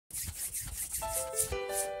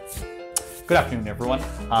Good afternoon, everyone.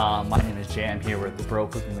 My name is Jay. I'm here with the Bro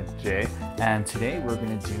Cooking with Jay, and today we're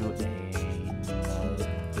going to do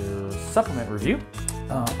a supplement review.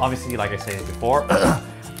 Obviously, like I said before,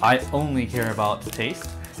 I only care about the taste,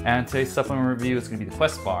 and today's supplement review is going to be the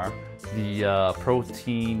Quest bar, the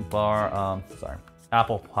protein bar.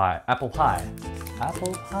 Apple pie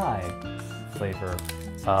flavor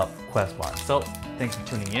Quest bar. So thanks for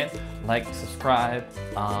tuning in. Like, subscribe,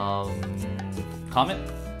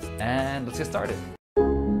 comment, and let's get started.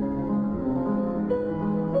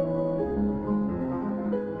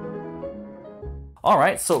 All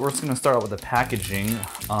right, so we're just gonna start out with the packaging.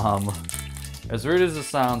 As weird as it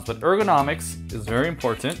sounds, but ergonomics is very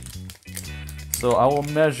important. So I will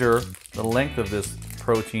measure the length of this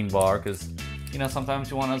protein bar because, you know,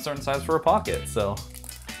 sometimes you want a certain size for a pocket. So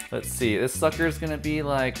let's see, this sucker is gonna be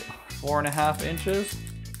like 4.5 inches.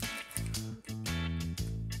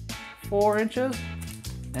 4 inches.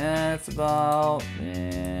 And it's about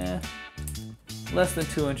less than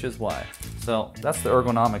 2 inches wide. So that's the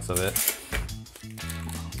ergonomics of it.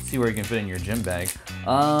 See where you can fit in your gym bag.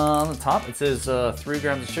 On the top it says 3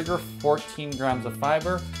 grams of sugar, 14 grams of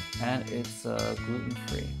fiber, and it's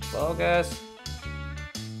gluten-free. So guys,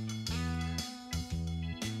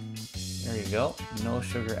 there you go, no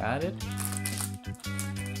sugar added.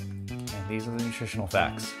 And these are the nutritional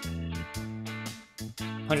facts.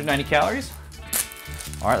 190 calories.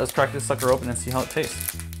 All right, let's crack this sucker open and see how it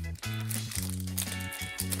tastes.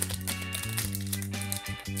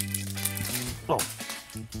 Oh.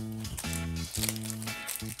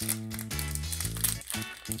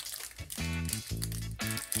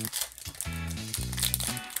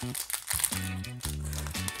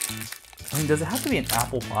 I mean, does it have to be an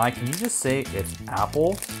apple pie? Can you just say it's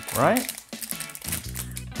apple, right?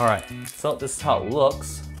 All right, so this is how it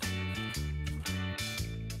looks.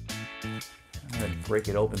 Break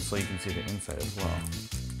it open so you can see the inside as well.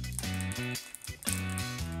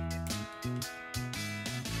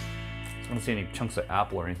 I don't see any chunks of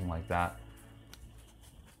apple or anything like that.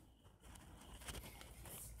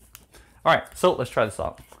 All right, so let's try this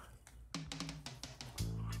out.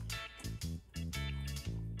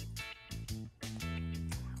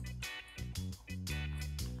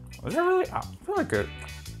 Is there really? I feel like it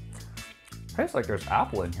tastes like there's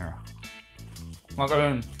apple in here. Like,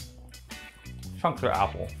 I mean, chunks of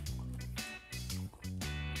apple.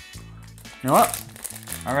 You know what?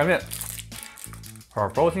 I'm gonna admit, for a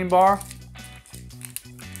protein bar,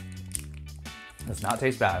 does not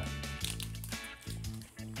taste bad.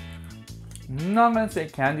 Not gonna say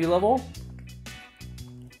candy level,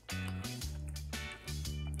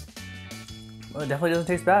 but it definitely doesn't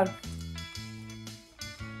taste bad.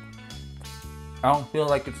 I don't feel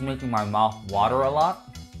like it's making my mouth water a lot.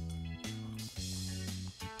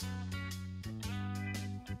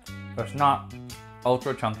 It's not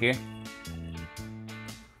ultra chunky.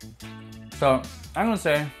 So I'm gonna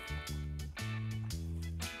say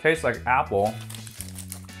tastes like apple.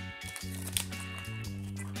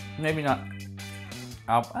 Maybe not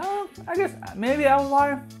apple. I guess maybe apple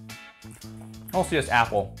pie. Mostly just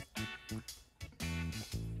apple.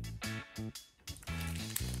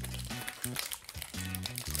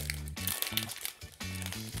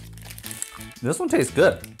 This one tastes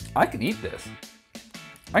good. I can eat this.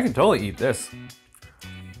 I can totally eat this.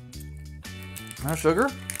 No sugar?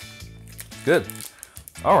 Good.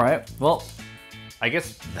 All right, well, I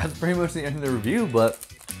guess that's pretty much the end of the review, but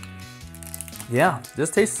yeah,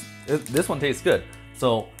 this one tastes good.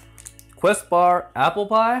 So, Quest bar apple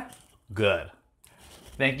pie, good.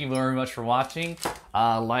 Thank you very much for watching.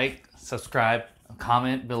 Like, subscribe,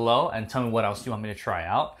 comment below, and tell me what else you want me to try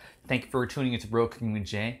out. Thank you for tuning into Bro Cooking with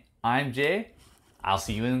Jay. I'm Jay. I'll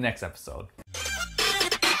see you in the next episode.